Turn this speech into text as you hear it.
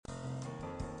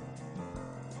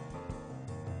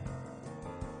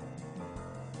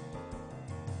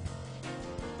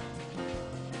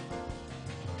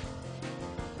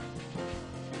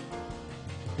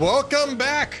Welcome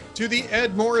back to the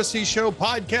Ed Morrissey Show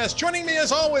podcast. Joining me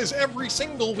as always every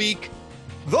single week,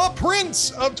 the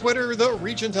Prince of Twitter, the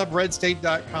Regent of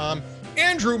RedState.com,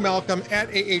 Andrew Malcolm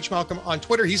at Malcolm on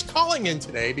Twitter. He's calling in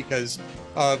today because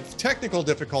of technical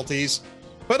difficulties,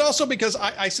 but also because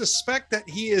I suspect that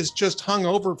he is just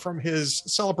hungover from his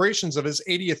celebrations of his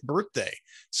 80th birthday.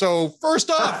 So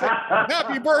first off,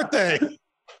 happy birthday.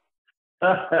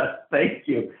 Thank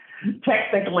you.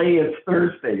 Technically, it's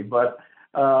Thursday, but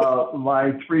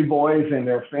my three boys and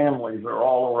their families are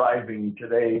all arriving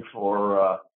today for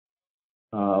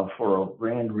a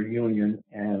grand reunion,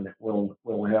 and we'll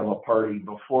have a party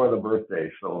before the birthday.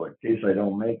 So in case I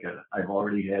don't make it, I've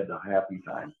already had a happy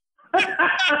time.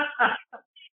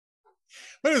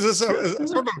 What is this? A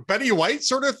sort of a Betty White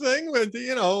sort of thing? With,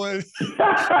 Yeah.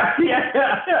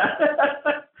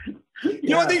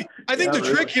 I think the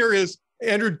trick here is,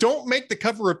 Andrew, don't make the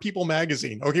cover of People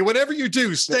magazine. Okay, whatever you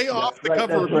do, stay off the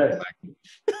cover of People magazine.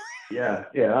 Yeah.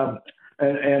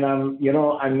 And I'm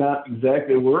not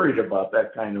exactly worried about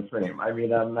that kind of fame. I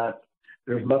mean,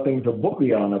 there's nothing to book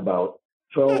me on about.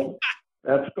 So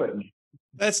that's good.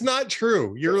 That's not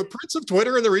true. You're the Prince of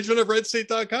Twitter and the Regent of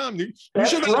RedState.com.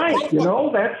 That's right.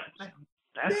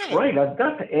 That's right. I've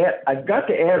got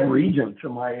to add Regent to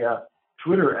my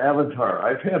Twitter avatar.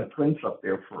 I've had Prince up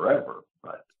there forever,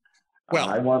 but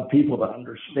I want people to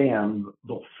understand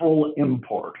the full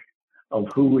import of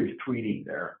who is tweeting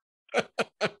there.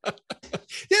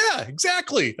 Yeah,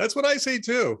 exactly. That's what I say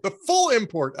too. The full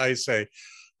import, I say.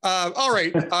 All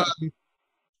right.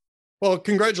 Well,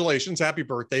 congratulations. Happy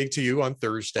birthday to you on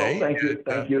Thursday.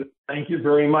 Thank you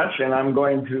very much. And I'm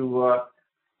going to,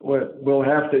 we'll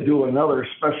have to do another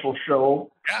special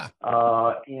show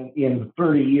in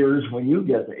 30 years when you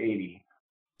get to 80.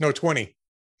 No, 20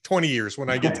 years when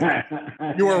I get to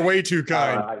 80. You are way too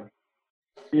kind.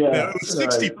 It was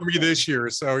 60 for me this year.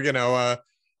 So,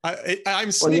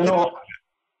 I'm sneaking. Well,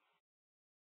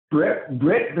 Bret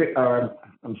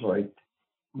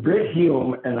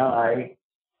Hume and I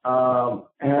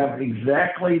have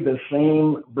exactly the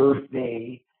same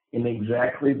birthday in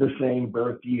exactly the same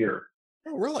birth year.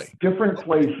 Oh, really? Different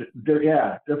places.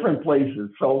 Different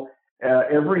places. So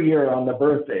every year on the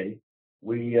birthday,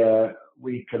 we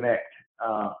connect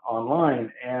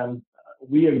online, and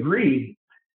we agreed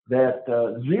that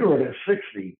 0 to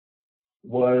 60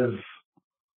 was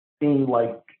in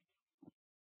like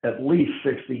at least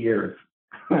 60 years,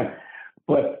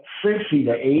 but 60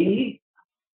 to 80,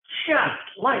 just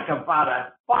like about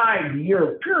a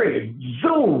 5-year period.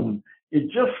 Zoom!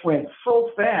 It just went so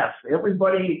fast.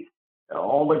 Everybody,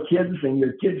 all the kids and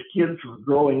your kids' kids were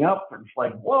growing up. And it's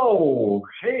like, whoa,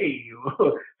 hey,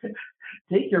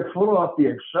 take your foot off the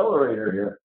accelerator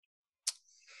here.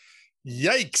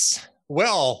 Yikes.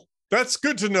 Well, that's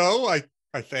good to know, I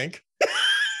think.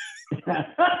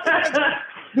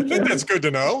 I think that's good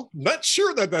to know. Not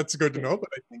sure that that's good to know, but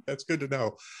I think that's good to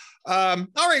know. All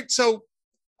right. So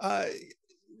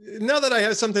now that I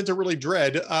have something to really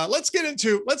dread, let's get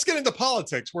into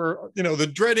politics, where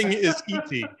the dreading is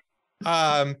easy.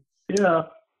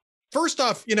 First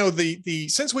off, the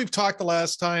since we've talked the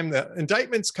last time, the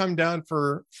indictments come down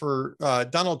for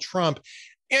Donald Trump,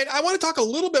 and I want to talk a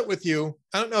little bit with you.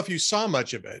 I don't know if you saw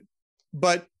much of it,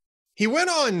 but he went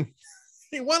on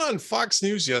Fox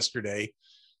News yesterday,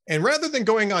 and rather than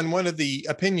going on one of the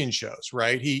opinion shows,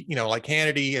 right? He, like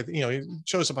Hannity, he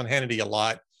shows up on Hannity a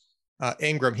lot.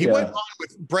 Ingram. He went on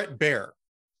with Bret Baier,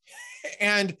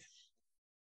 and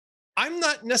I'm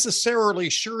not necessarily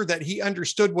sure that he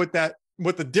understood what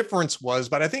the difference was,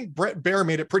 but I think Bret Baier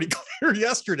made it pretty clear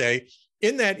yesterday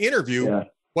in that interview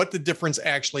what the difference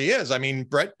actually is. I mean,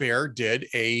 Bret Baier did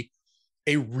a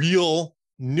real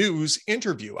news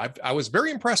interview. I was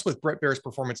very impressed with Bret Baier's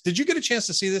performance. Did you get a chance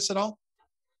to see this at all?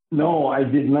 No, I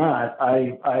did not.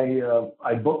 I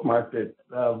bookmarked it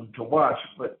to watch,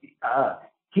 but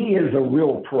he is a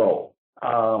real pro,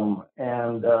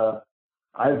 and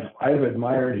I've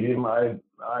admired him. I've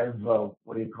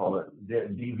what do you call it?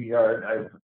 DVR'd. I've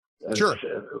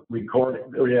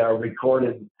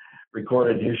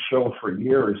recorded his show for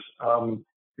years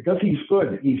because he's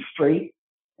good. He's straight,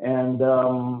 and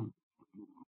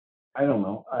I don't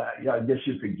know. I guess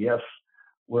you could guess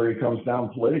where he comes down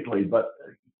politically, but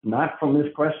not from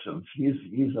his questions.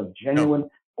 He's a genuine,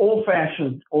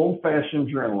 old-fashioned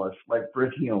journalist like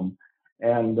Bret Hume,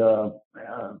 and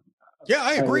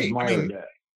I agree. I mean, that.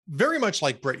 Very much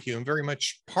like Bret Hume, very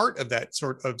much part of that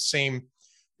sort of same,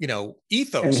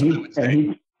 ethos.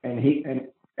 And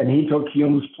he took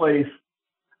Hume's place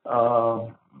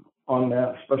on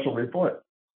that special report.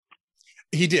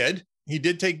 He did. He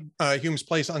did take Hume's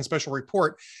place on special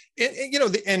report,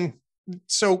 and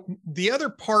so the other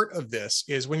part of this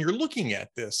is when you're looking at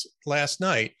this last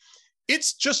night,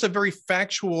 it's just a very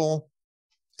factual,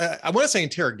 I want to say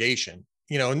interrogation.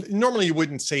 Normally you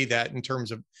wouldn't say that in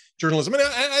terms of journalism.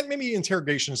 And maybe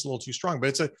interrogation is a little too strong, but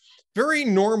it's a very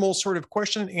normal sort of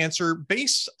question and answer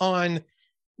based on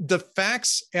the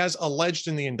facts as alleged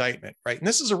in the indictment, right? And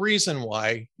this is a reason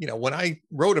why, when I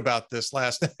wrote about this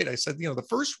last night, I said, the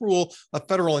first rule of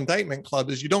federal indictment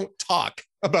club is you don't talk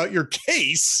about your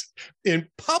case in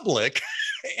public.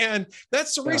 And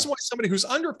that's the reason why somebody who's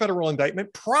under federal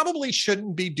indictment probably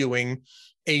shouldn't be doing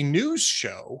a news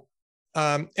show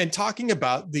and talking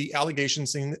about the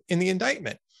allegations in the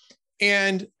indictment.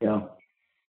 And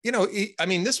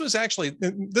this was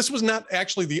not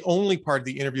actually the only part of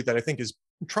the interview that I think is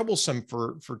troublesome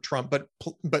for Trump,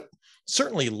 but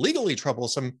certainly legally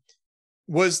troublesome,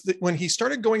 was that when he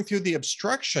started going through the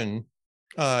obstruction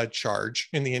charge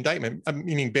in the indictment,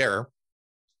 meaning Baier,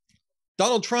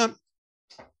 Donald Trump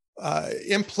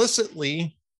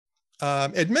implicitly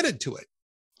admitted to it,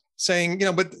 saying,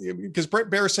 but because Bret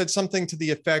Baier said something to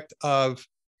the effect of,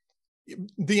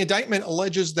 the indictment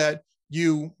alleges that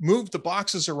you moved the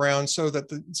boxes around so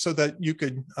that you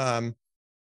could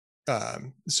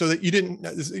so that you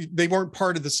didn't, they weren't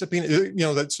part of the subpoena,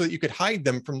 so that you could hide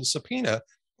them from the subpoena.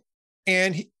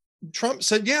 And Trump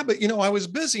said, yeah, but I was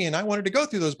busy and I wanted to go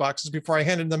through those boxes before I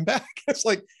handed them back. It's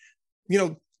like,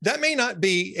 that may not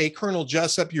be a Colonel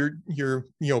Jessup, your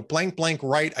blank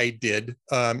right, I did,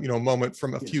 moment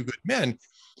from A Few Good Men,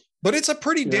 but it's a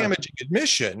pretty damaging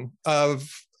admission of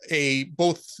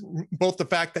both the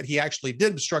fact that he actually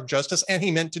did obstruct justice and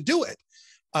he meant to do it.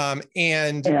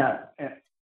 And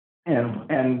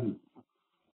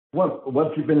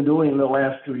what's he been doing in the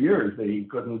last 2 years that he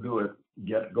couldn't do it,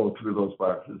 go through those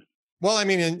boxes? Well, I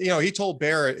mean, he told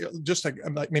Baier just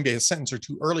maybe a sentence or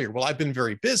two earlier, well, I've been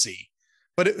very busy,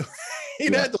 but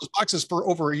he'd had those boxes for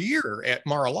over a year at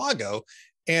Mar-a-Lago,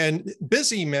 and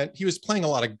busy meant he was playing a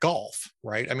lot of golf,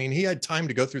 right? I mean, he had time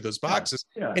to go through those boxes,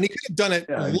 and he could have done it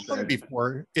long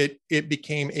before it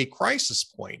became a crisis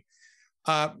point.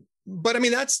 But I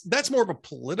mean, that's more of a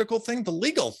political thing. The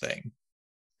legal thing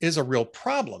is a real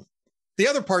problem. The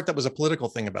other part that was a political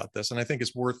thing about this, and I think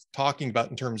is worth talking about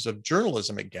in terms of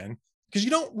journalism again, because you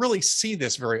don't really see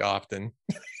this very often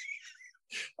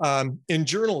in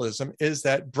journalism, is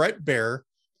that Bret Baier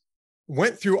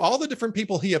went through all the different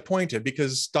people he appointed,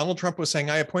 because Donald Trump was saying,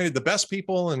 I appointed the best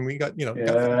people and we got,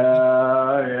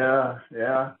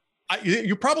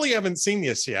 you probably haven't seen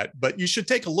this yet, but you should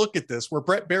take a look at this, where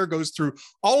Bret Baier goes through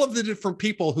all of the different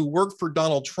people who worked for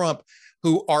Donald Trump,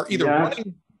 who are either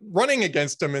running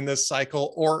against him in this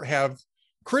cycle or have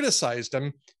criticized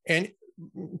him, and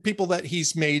people that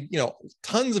he's made,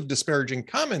 tons of disparaging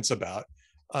comments about,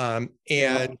 and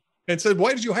said,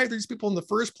 why did you hire these people in the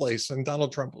first place? And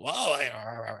Donald Trump,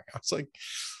 it's like,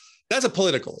 that's a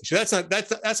political issue. That's not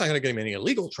going to get him any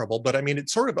illegal trouble, but I mean, it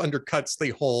sort of undercuts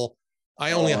the whole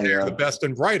I only hire the best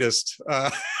and brightest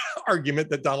argument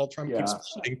that Donald Trump keeps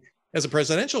pushing as a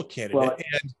presidential candidate.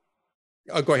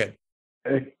 Well, go ahead.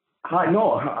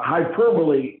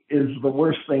 Hyperbole is the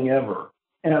worst thing ever.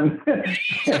 And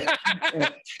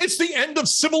it's the end of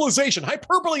civilization.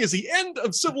 Hyperbole is the end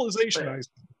of civilization.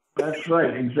 That's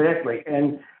right, exactly.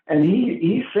 And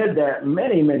he said that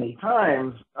many, many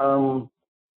times,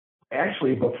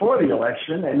 actually before the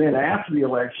election and then after the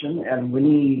election, and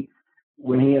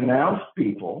when he announced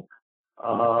people.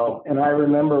 And I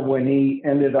remember when he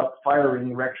ended up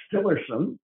firing Rex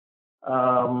Tillerson,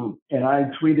 and I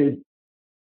tweeted,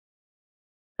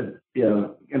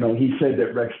 he said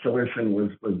that Rex Tillerson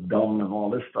was dumb and all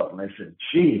this stuff. And I said,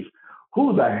 geez,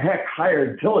 who the heck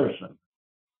hired Tillerson?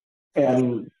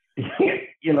 And,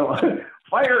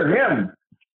 fire him.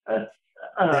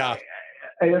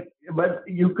 But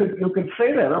you could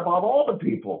say that about all the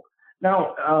people.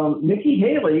 Now, Nikki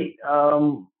Haley,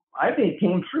 I think,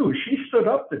 came through. She stood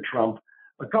up to Trump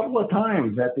a couple of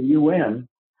times at the UN.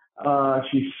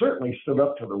 She certainly stood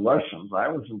up to the Russians. I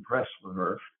was impressed with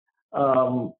her.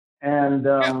 And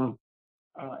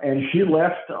she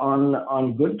left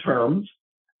on good terms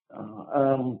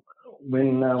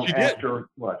when after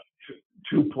what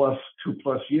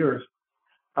 2+ years.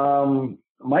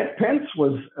 Mike Pence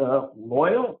was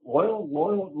loyal.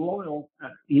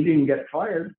 He didn't get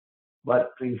fired,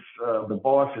 but the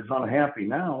boss is unhappy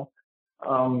now.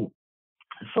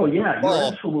 So yeah,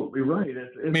 you're absolutely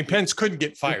right. Pence couldn't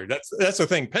get fired. That's the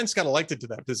thing. Pence got elected to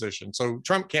that position, so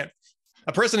Trump can't.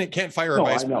 A president can't fire a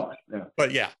vice president.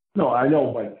 But yeah. No, I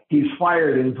know, but he's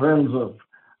fired in terms of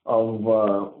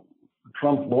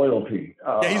Trump loyalty.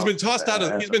 Yeah, he's been tossed out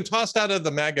of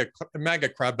the MAGA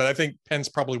crowd, but I think Pence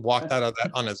probably walked out of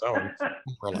that on his own,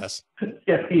 more or less.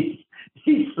 Yeah, he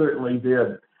certainly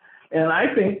did, and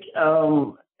I think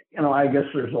I guess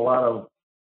there's a lot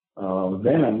of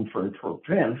venom for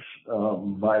Pence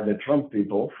by the Trump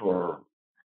people for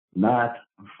not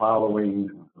following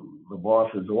the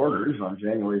boss's orders on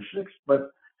January 6th,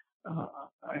 but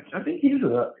I think he's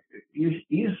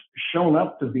shown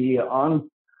up to be on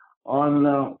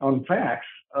facts,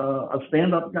 a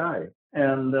stand-up guy,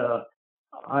 and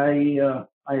I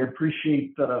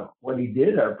appreciate what he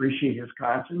did. I appreciate his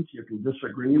conscience. You can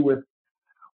disagree with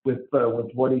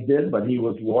what he did, but he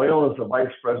was loyal as a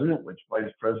vice president, which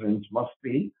vice presidents must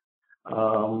be.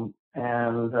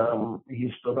 And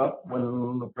he stood up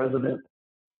when the president,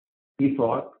 he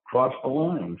thought, crossed the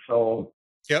line. So,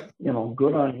 yep,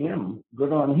 good on him.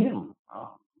 Good on him.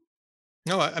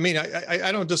 No, I mean,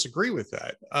 I don't disagree with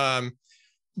that.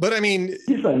 But I mean,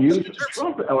 he's unusual.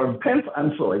 Trump or Pence.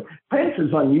 I'm sorry, Pence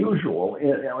is unusual.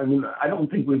 I mean, I don't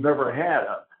think we've ever had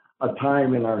a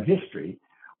time in our history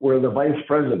where the vice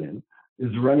president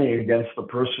is running against the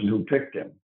person who picked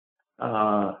him.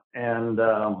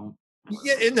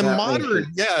 Yeah, in the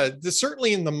modern,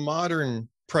 certainly in the modern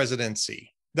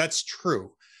presidency, that's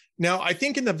true. Now, I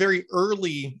think in the very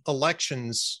early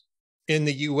elections in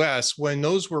the U.S., when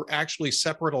those were actually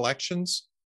separate elections,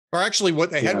 or actually what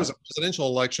they had was a presidential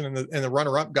election, and the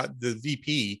runner-up got the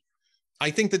VP. I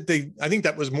think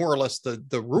that was more or less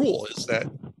the rule, is that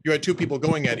you had two people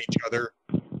going at each other,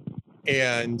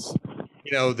 and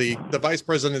the vice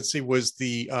presidency was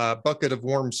the bucket of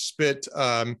warm spit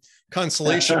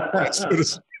consolation prize, so to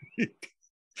speak.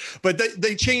 But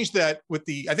they changed that with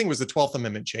I think it was the 12th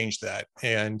Amendment changed that,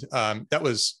 and that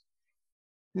was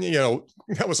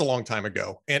a long time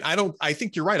ago. And I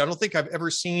think you're right. I don't think I've ever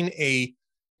seen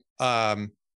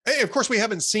of course, we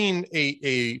haven't seen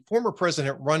a former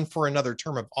president run for another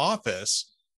term of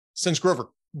office since Grover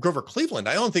Cleveland.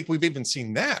 I don't think we've even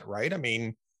seen that, right? I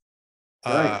mean,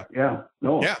 right?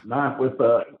 Not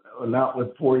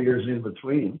with 4 years in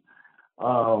between.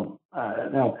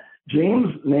 Now, James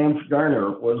Nance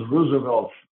Garner was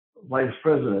Roosevelt's vice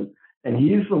president, and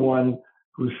he's the one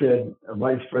who said a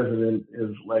vice president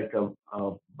is like a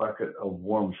bucket of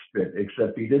warm spit,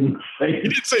 except he didn't say he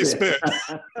didn't say spit.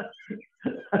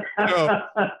 No,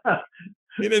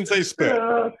 he didn't say spit.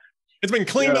 It's been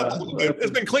cleaned up a little bit.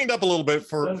 It's been cleaned up a little bit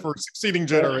for succeeding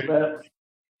generations.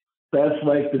 That's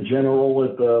like the general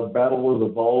at the Battle of the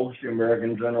Bulge, the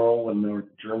American general, when the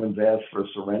Germans asked for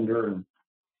surrender, and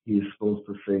he's supposed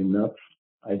to say nuts.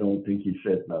 I don't think he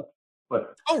said nuts.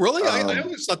 But really? I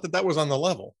always thought that was on the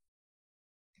level.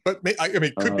 But I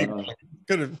mean, could be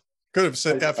could have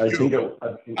said F you.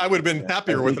 I would have been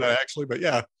happier with that, actually. But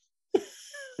yeah,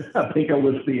 I think it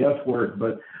was the F word,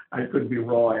 but I could be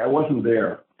wrong. I wasn't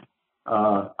there.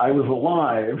 I was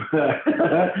alive,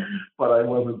 but I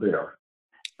wasn't there.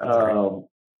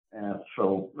 And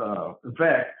so, in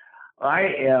fact, I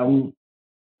am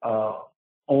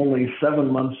only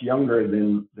 7 months younger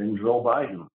than Joe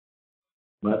Biden,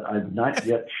 but I've not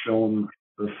yet shown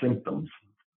the symptoms.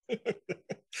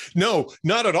 No,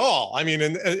 not at all. I mean,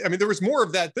 and I mean, there was more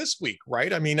of that this week,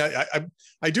 right? I mean,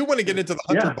 I do want to get into the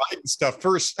Hunter Biden stuff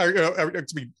first,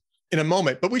 in a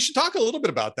moment, but we should talk a little bit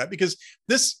about that, because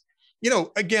this,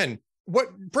 again,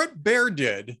 what Bret Baier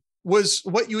did was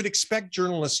what you would expect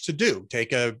journalists to do: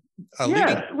 take a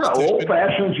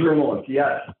old-fashioned journalist,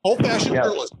 old-fashioned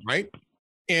journalism, right?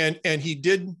 And he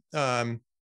did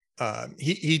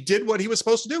he did what he was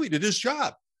supposed to do. He did his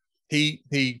job.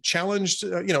 He challenged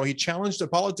a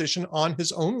politician on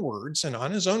his own words and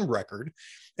on his own record.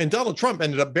 And Donald Trump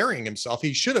ended up burying himself.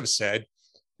 He should have said,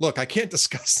 "Look, I can't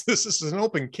discuss this. This is an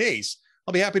open case.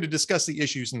 I'll be happy to discuss the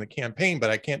issues in the campaign, but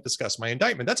I can't discuss my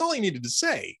indictment." That's all he needed to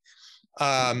say.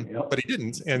 But he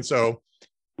didn't. And so,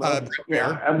 that's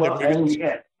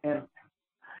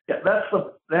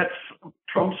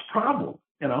Trump's problem.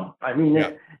 I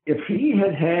mean, if he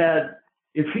had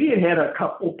had a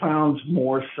couple pounds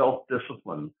more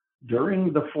self-discipline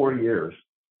during the 4 years,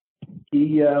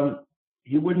 he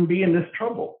wouldn't be in this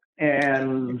trouble,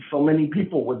 and so many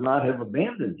people would not have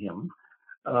abandoned him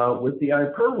with the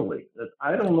hyperbole.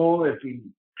 I don't know if he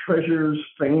treasures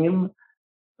fame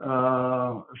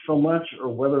so much, or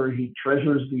whether he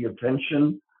treasures the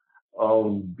attention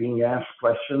of being asked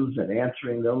questions and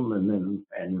answering them,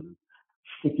 and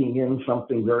sticking in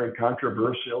something very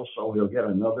controversial, so he'll get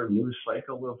another news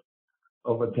cycle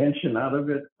of attention out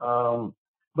of it.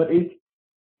 But it's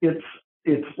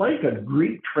like a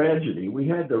Greek tragedy. We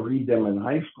had to read them in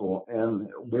high school, and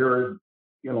where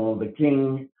the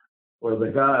king or the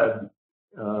god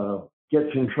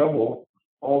gets in trouble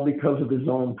all because of his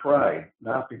own pride,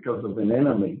 not because of an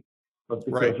enemy, but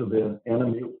because of the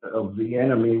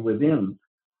enemy within.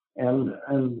 And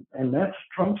that's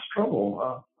Trump's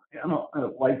trouble.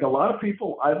 Like a lot of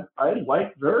people, I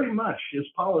like very much his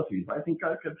policies. I think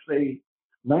I could say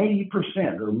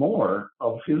 90% or more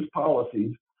of his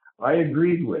policies I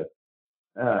agreed with,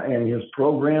 and his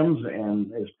programs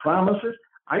and his promises.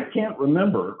 I can't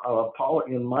remember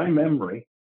in my memory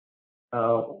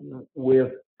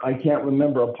I can't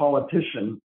remember a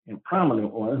politician, a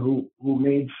prominent one, who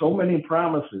made so many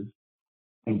promises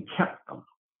and kept them.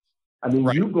 I mean,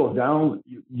 you go down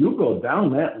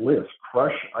that list: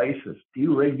 crush ISIS,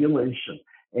 deregulation,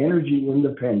 energy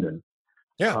independence,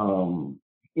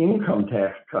 income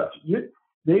tax cuts.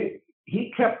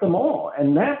 He kept them all,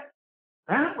 and that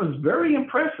was very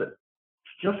impressive.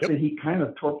 It's just that he kind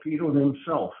of torpedoed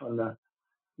himself, and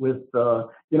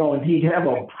and he'd have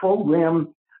a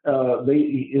program.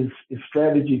 His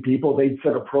strategy people, they'd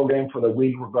set a program for the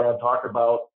week. We're going to talk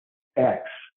about X.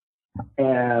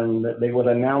 And they would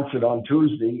announce it on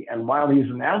Tuesday. And while he's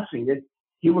announcing it,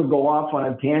 he would go off on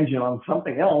a tangent on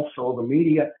something else. So the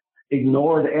media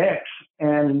ignored X,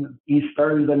 and he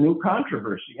started a new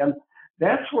controversy. And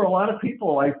that's where a lot of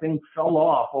people, I think, fell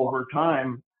off over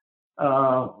time.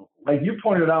 Like you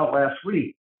pointed out last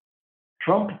week,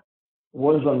 Trump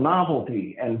was a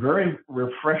novelty and very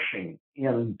refreshing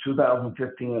in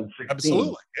 2015 and 16.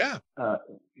 Absolutely,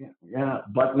 yeah.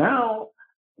 But now,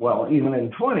 well, even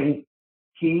in 20,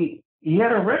 he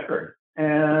had a record,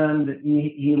 and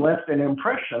he left an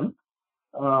impression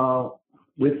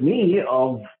with me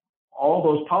of all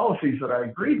those policies that I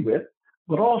agreed with,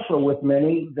 but also with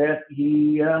many that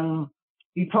he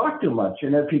talked too much.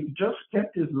 And if he just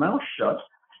kept his mouth shut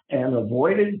and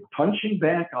avoided punching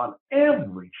back on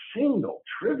every single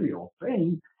trivial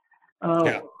thing,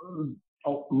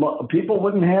 people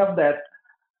wouldn't have that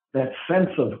sense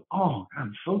of, oh,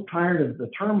 I'm so tired of the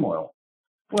turmoil.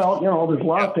 Well, there's a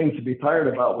lot of things to be tired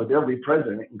about with every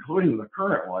president, including the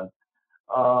current one.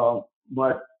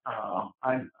 But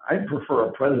I prefer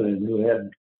a president who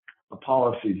had the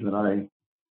policies that I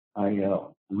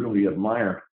really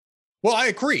admire. Well, I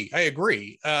agree.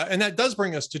 And that does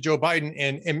bring us to Joe Biden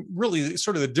and really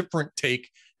sort of the different take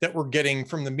that we're getting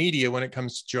from the media when it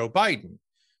comes to Joe Biden.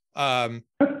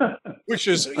 Which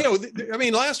is,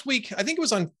 last week, I think it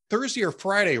was on Thursday or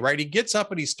Friday, right? He gets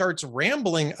up and he starts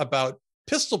rambling about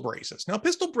pistol braces. Now,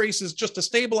 pistol brace is just a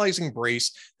stabilizing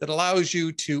brace that allows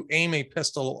you to aim a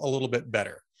pistol a little bit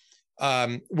better,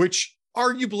 which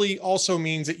arguably also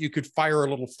means that you could fire a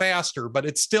little faster, but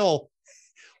it's still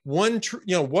one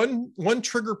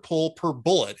trigger pull per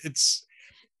bullet.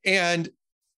 And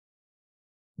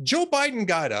Joe Biden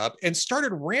got up and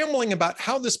started rambling about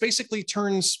how this basically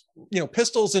turns,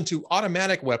 pistols into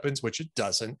automatic weapons, which it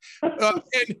doesn't,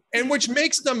 and which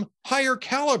makes them higher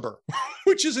caliber,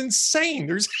 which is insane.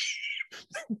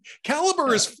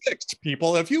 Caliber is fixed,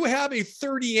 people. If you have a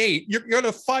 38, you're going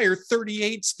to fire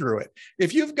 38s through it.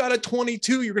 If you've got a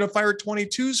 22, you're going to fire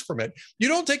 22s from it. You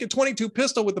don't take a 22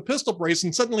 pistol with a pistol brace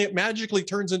and suddenly it magically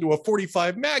turns into a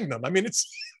 45 Magnum. I mean, it's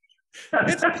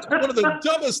one of the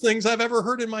dumbest things I've ever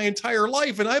heard in my entire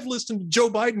life. And I've listened to Joe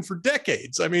Biden for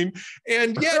decades. I mean,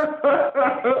 and yet,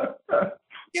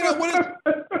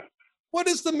 what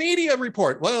does the media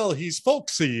report? Well, he's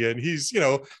folksy and he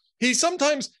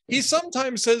sometimes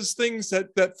says things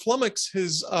that flummox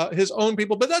his own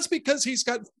people, but that's because he's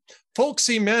got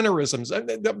folksy mannerisms. And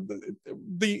go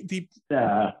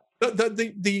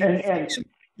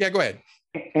ahead.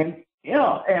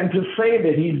 And to say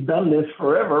that he's done this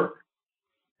forever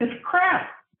is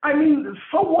crap. I mean,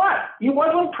 so what? He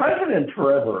wasn't president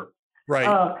forever.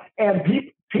 Right. And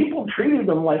people treated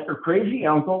him like their crazy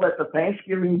uncle at the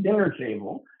Thanksgiving dinner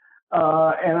table.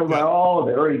 And about,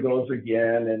 there he goes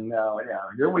again. And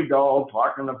here we go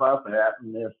talking about that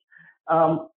and this.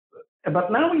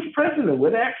 But now he's president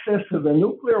with access to the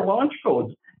nuclear launch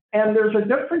codes. And there's a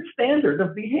different standard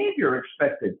of behavior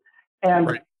expected.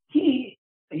 And he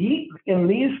in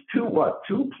these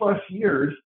 2+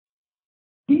 years,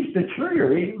 he's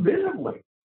deteriorating visibly.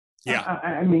 Yeah.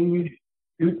 I mean,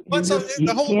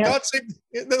 the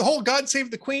whole God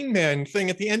Save the Queen man thing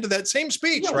at the end of that same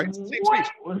speech, right?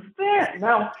 What was that?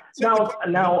 Now,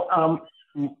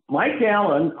 Mike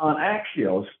Allen on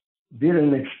Axios did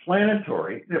an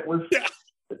explanatory that was,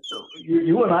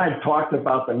 you and I have talked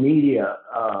about the media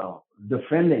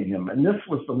defending him, and this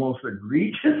was the most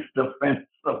egregious defense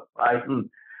of Biden.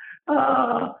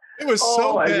 It was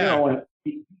so bad.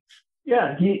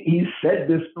 He said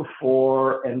this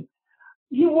before, and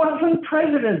he wasn't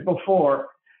president before,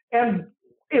 and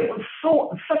it was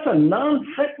such a non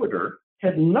sequitur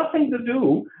had nothing to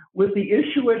do with the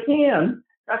issue at hand.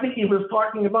 I think he was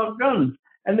talking about guns.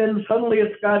 And then suddenly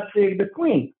it's God save the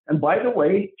Queen. And by the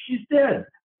way, she's dead.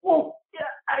 Well, yeah,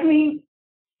 I mean,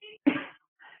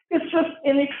 it's just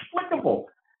inexplicable.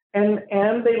 And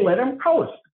they let him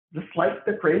coast, just like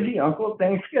the crazy uncle at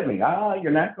Thanksgiving.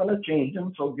 You're not going to change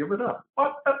him, so give it up.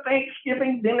 But the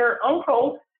Thanksgiving dinner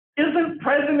uncle isn't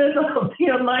president of the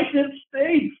United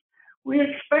States. We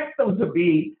expect them to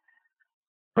be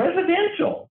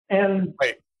presidential, and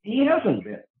Right. he hasn't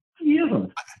been. He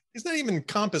isn't. He's not even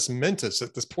compos mentis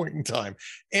at this point in time.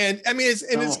 And I mean, it's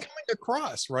coming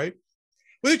across, right?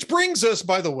 Which brings us,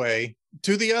 by the way,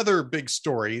 to the other big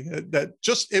story that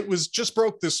was just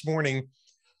broke this morning.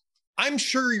 I'm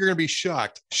sure you're going to be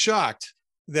shocked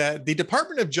that the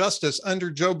Department of Justice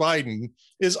under Joe Biden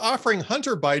is offering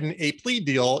Hunter Biden a plea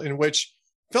deal in which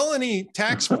felony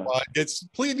tax fraud gets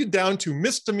pleaded down to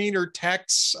misdemeanor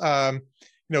tax,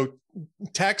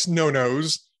 tax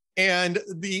no-nos. And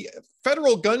the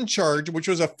federal gun charge, which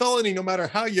was a felony no matter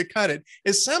how you cut it,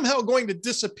 is somehow going to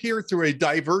disappear through a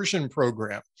diversion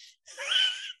program.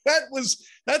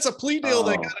 That's a plea deal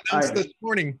that got announced this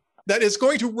morning that is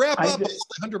going to wrap up all the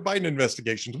Hunter Biden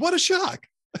investigations. What a shock.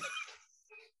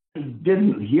 I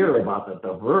didn't hear about the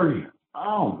diversion.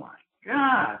 Oh my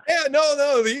God. Yeah,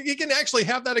 no. He can actually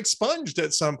have that expunged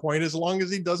at some point as long as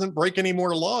he doesn't break any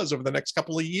more laws over the next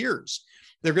couple of years.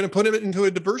 They're going to put him into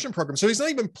a diversion program. So he's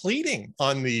not even pleading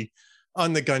on the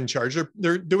gun charge.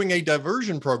 They're doing a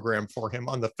diversion program for him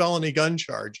on the felony gun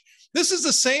charge. This is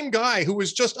the same guy who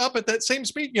was just up at that same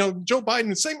speech, Joe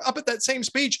Biden, up at that same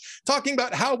speech, talking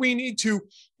about how we need to,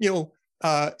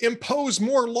 impose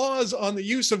more laws on the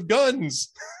use of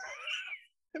guns.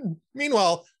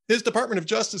 Meanwhile, his Department of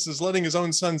Justice is letting his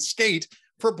own son skate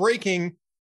for breaking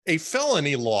a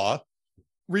felony law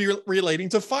relating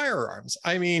to firearms.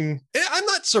 I mean, I'm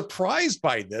not surprised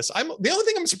by this. The only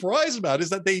thing I'm surprised about is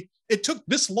that it took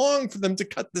this long for them to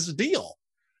cut this deal.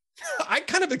 I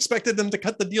kind of expected them to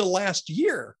cut the deal last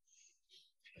year.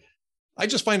 I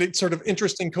just find it sort of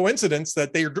interesting coincidence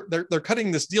that they're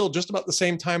cutting this deal just about the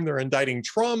same time they're indicting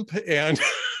Trump and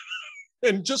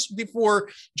just before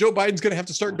Joe Biden's going to have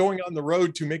to start going on the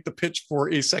road to make the pitch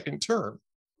for a second term.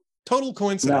 Total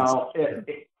coincidence. Now,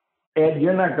 Ed,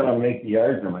 you're not going to make the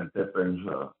argument that there's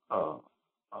a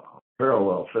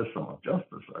parallel system of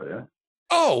justice, are you?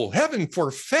 Oh, heaven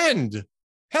forfend.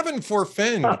 Heaven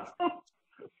forfend.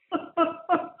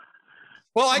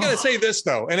 Well, I got to say this,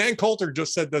 though, and Ann Coulter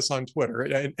just said this on Twitter,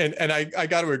 and I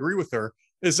got to agree with her,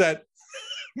 is that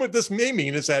what this may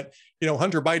mean is that,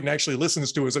 Hunter Biden actually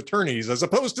listens to his attorneys as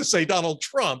opposed to, say, Donald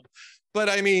Trump. But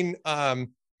I mean, I'm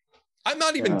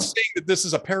not even saying that this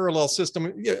is a parallel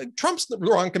system. Trump's the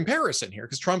wrong comparison here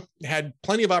because Trump had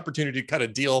plenty of opportunity to cut a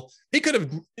deal. He could have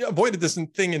avoided this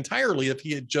thing entirely if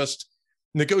he had just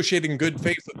negotiated in good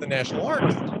faith with the National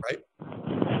Army,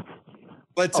 right?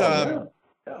 But no,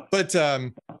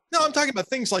 I'm talking about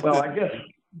things like I guess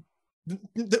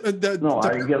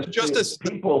I guess justice.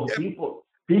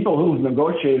 People who've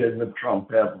negotiated with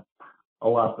Trump have a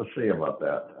lot to say about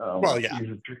that. He's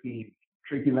a tricky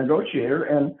negotiator,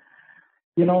 and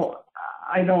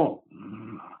I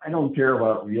don't care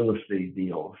about real estate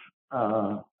deals.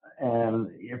 And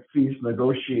if he's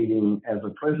negotiating as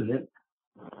a president,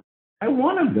 I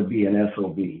want him to be an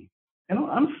SOB.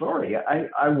 I'm sorry.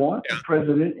 I want the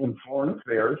president in foreign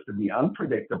affairs to be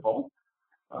unpredictable.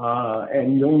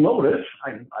 And you'll notice,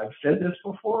 I've said this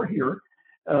before here,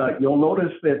 you'll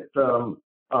notice that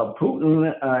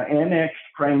Putin annexed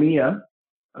Crimea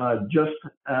just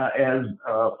as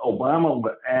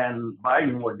Obama and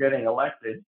Biden were getting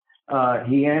elected.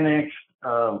 He annexed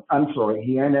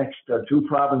two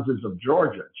provinces of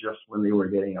Georgia just when they were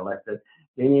getting elected.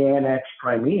 Then he annexed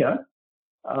Crimea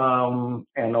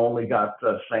and only got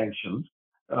sanctions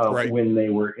when they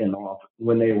were in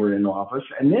office.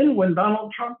 And then when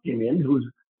Donald Trump came in, who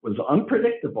was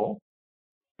unpredictable,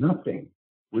 nothing.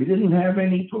 We didn't have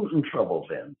any Putin trouble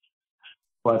then.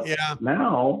 But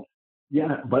now,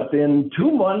 but then 2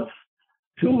 months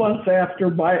after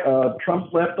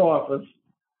Trump left office,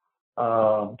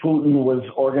 Putin was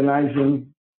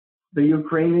organizing the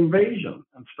Ukraine invasion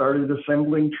and started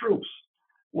assembling troops.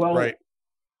 Well,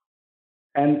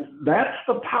 and that's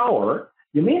the power.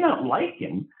 You may not like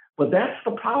him, but that's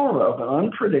the power of an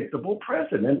unpredictable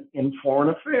president in foreign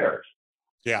affairs.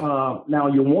 Now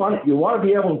you want to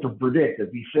be able to predict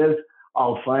if he says,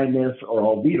 "I'll sign this" or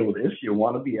 "I'll veto this." You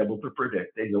want to be able to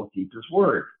predict that he'll keep his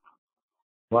word.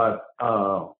 But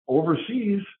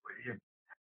overseas,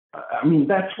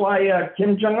 that's why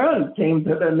Kim Jong-un came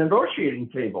to the negotiating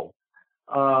table.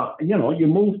 you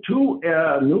move two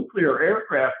nuclear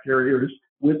aircraft carriers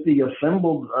with the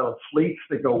assembled fleets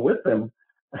that go with them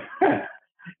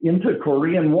into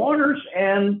Korean waters,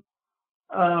 and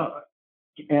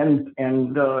Kim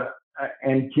came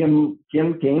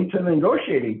to the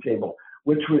negotiating table,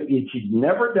 which he'd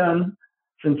never done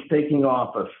since taking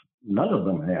office. None of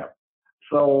them have.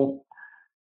 So,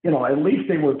 at least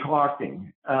they were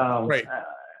talking. Right.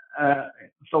 To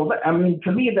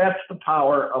me, that's the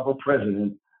power of a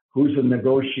president who's a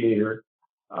negotiator,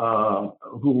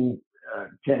 who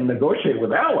can negotiate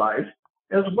with allies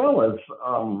as well as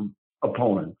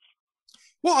opponents.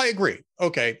 Well, I agree.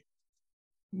 Okay.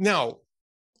 Now,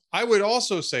 I would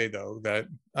also say, though, that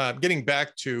getting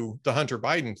back to the Hunter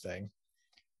Biden thing,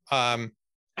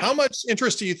 how much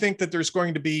interest do you think that there's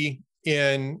going to be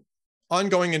in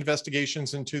ongoing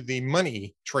investigations into the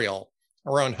money trail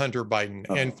around Hunter Biden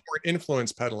and for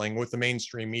influence peddling with the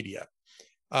mainstream media?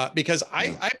 Because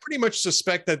I pretty much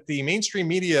suspect that the mainstream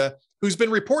media, who have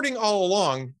been reporting all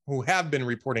along,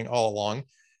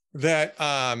 that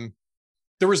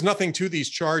there was nothing to these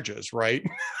charges, right?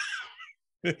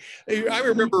 I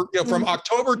remember, from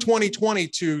October 2020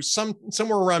 to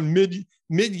somewhere around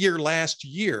mid-year last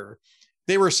year,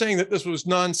 they were saying that this was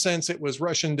nonsense. It was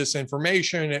Russian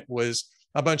disinformation. It was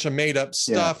a bunch of made up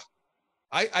stuff.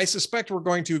 Yeah. I suspect we're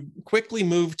going to quickly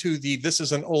move to this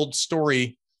is an old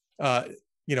story. Yeah,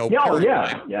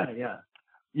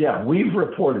 we've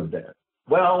reported that.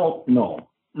 Well, no,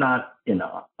 not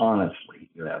honestly,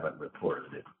 you haven't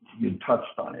reported it. You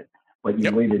touched on it, but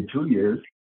you waited 2 years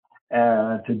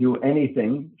to do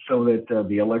anything so that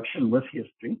the election was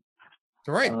history.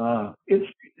 Right.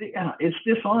 It's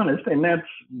dishonest, and that's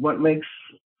what makes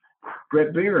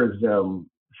Bret Baier's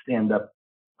stand-up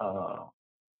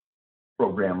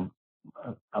program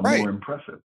more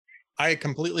impressive. I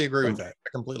completely agree with that.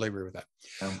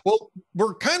 Well,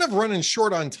 we're kind of running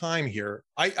short on time here.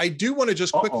 I do want to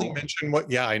just quickly mention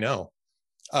I know.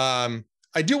 I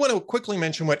do want to quickly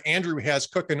mention what Andrew has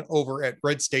cooking over at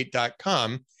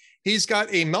redstate.com. He's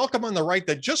got a Malcolm on the Right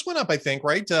that just went up, I think,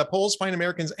 right? Polls find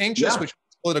Americans anxious, which is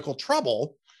political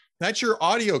trouble. That's your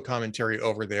audio commentary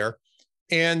over there.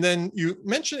 And then you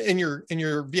mentioned in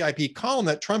your VIP column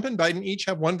that Trump and Biden each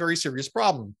have one very serious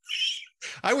problem.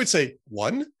 I would say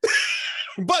one,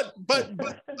 but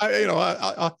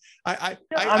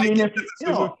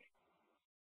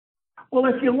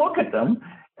if you look at them,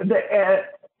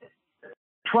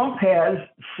 Trump has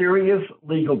serious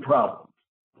legal problems.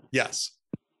 Yes.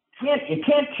 You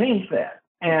can't change that,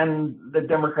 and the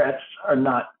Democrats are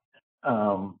not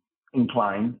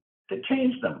inclined to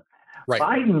change them. Right.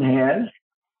 Biden has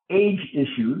age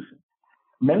issues,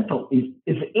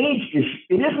 is age issue.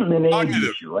 It isn't an age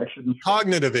issue. I shouldn't.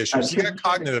 Cognitive issues.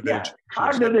 Cognitive issues.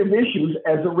 Cognitive issues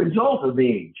as a result of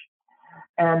age,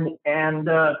 and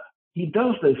he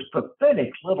does this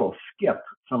pathetic little skip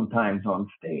sometimes on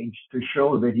stage to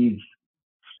show that he's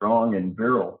strong and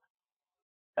virile.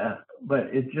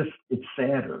 But it's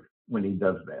sadder when he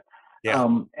does that. Yeah.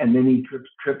 And then he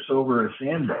trips over a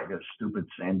sandbag, a stupid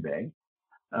sandbag.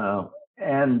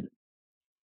 And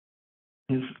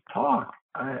his talk,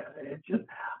 I've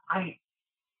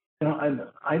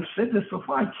said this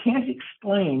before, I can't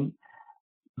explain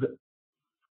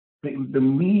the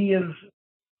media's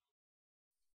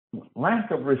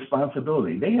lack of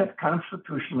responsibility. They have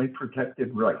constitutionally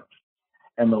protected rights.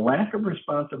 And the lack of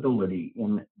responsibility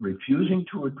in refusing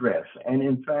to address and,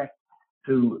 in fact,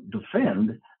 to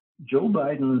defend Joe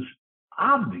Biden's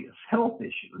obvious health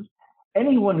issues.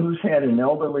 Anyone who's had an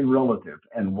elderly relative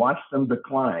and watched them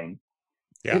decline,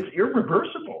 it's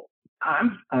irreversible.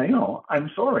 I'm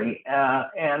sorry.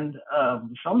 And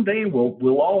someday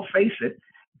we'll all face it.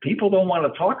 People don't want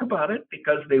to talk about it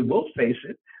because they will face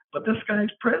it, but this guy's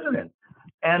president.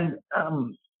 And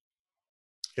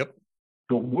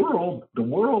the world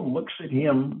looks at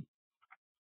him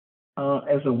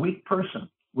as a weak person,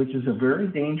 which is a very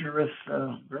dangerous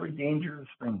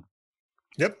thing.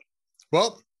 Yep.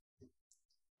 Well,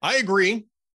 I agree,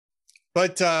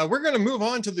 but we're going to move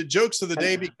on to the jokes of the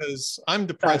day because I'm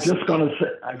depressed. I'm just going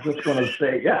to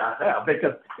say,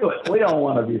 because we don't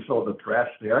want to be so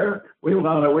depressed here.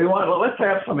 Let's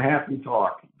have some happy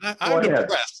talk. I'm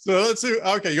depressed. So let's do.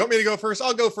 Okay, you want me to go first?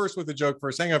 I'll go first with the joke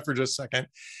first. Hang on for just a second.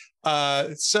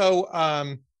 So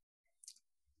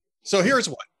here's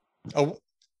one.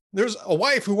 There's a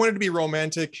wife who wanted to be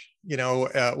romantic,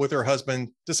 with her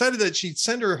husband, decided that she'd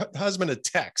send her husband a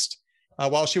text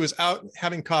while she was out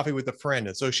having coffee with a friend.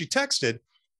 And so she texted,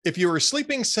 "If you are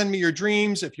sleeping, send me your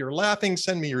dreams. If you're laughing,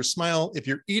 send me your smile. If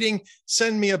you're eating,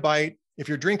 send me a bite. If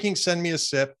you're drinking, send me a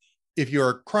sip. If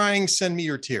you're crying, send me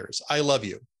your tears. I love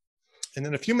you." And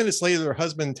then a few minutes later, her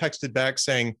husband texted back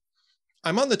saying,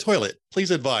 "I'm on the toilet.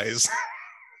 Please advise."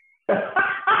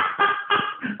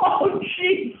 Oh,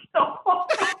 jeez.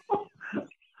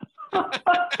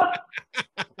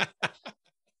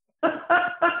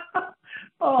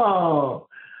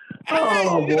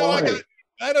 Oh, boy.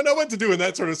 I don't know what to do in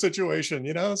that sort of situation,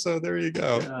 So there you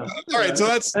go. Yeah. All right, so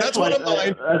that's one of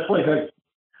mine.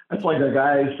 That's like a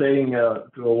guy saying to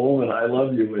a woman, "I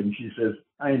love you," and she says,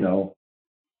 "I know."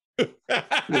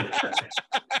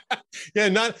 Yeah,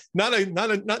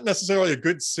 not necessarily a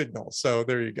good signal. So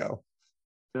there you go.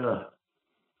 Yeah.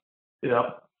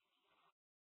 Yeah.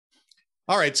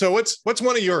 All right. So what's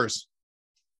one of yours?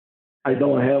 I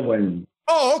don't have one.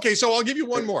 Oh, okay. So I'll give you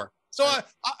one more. So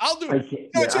I'll do it.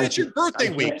 It's your birthday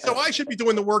week, so I should be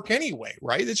doing the work anyway,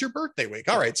 right? It's your birthday week.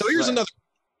 All right. So here's another.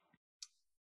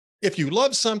 If you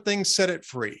love something, set it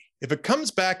free. If it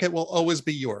comes back, it will always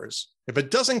be yours. If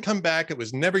it doesn't come back, it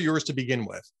was never yours to begin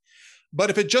with. But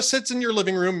if it just sits in your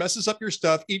living room, messes up your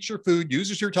stuff, eats your food,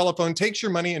 uses your telephone, takes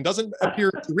your money, and doesn't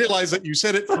appear to realize that you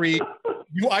set it free,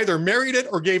 you either married it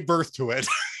or gave birth to it.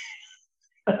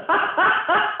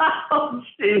 Oh,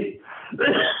 Steve.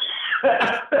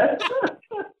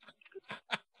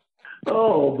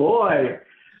 Oh, boy.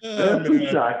 That's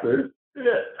a shocker.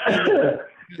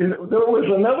 There was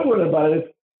another one about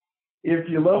it. If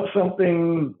you love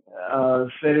something,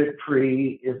 set it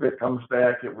free. If it comes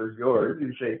back, it was yours.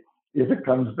 You say, if it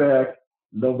comes back,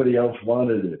 nobody else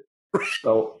wanted it.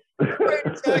 So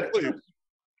exactly.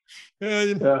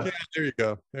 Yeah, there you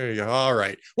go. There you go. All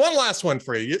right. One last one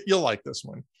for you. You'll like this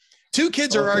one. Two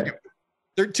kids are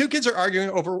arguing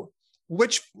over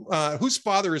whose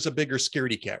father is a bigger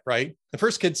scaredy cat, right? The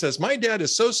first kid says, "My dad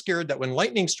is so scared that when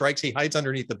lightning strikes, he hides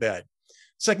underneath the bed."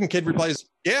 Second kid replies,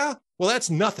 "Yeah, well, that's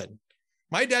nothing.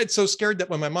 My dad's so scared that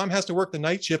when my mom has to work the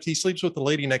night shift, he sleeps with the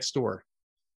lady next door."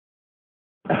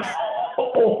 Oh.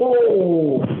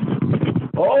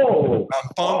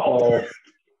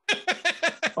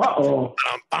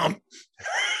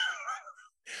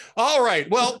 All right.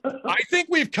 Well, I think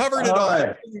we've covered it all.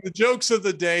 The jokes of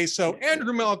the day. So,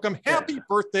 Andrew Malcolm, happy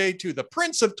birthday to the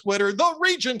Prince of Twitter, the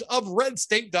regent of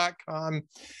redstate.com,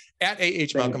 at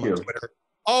AH Malcolm on Twitter.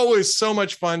 Always so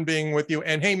much fun being with you.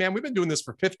 And hey, man, we've been doing this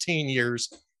for 15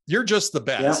 years. You're just the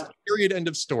best. Yeah. Period. End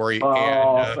of story.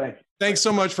 And thanks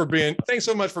so much for being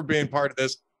part of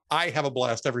this. I have a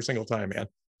blast every single time, man.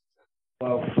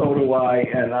 Well, so do I.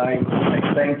 And I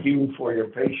thank you for your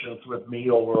patience with me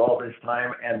over all this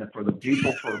time, and for the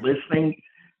people for listening,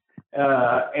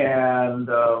 and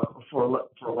for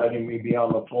letting me be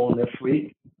on the phone this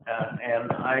week.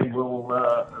 And I will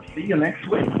see you next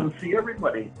week, and see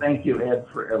everybody. Thank you, Ed,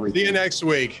 for everything. See you next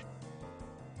week.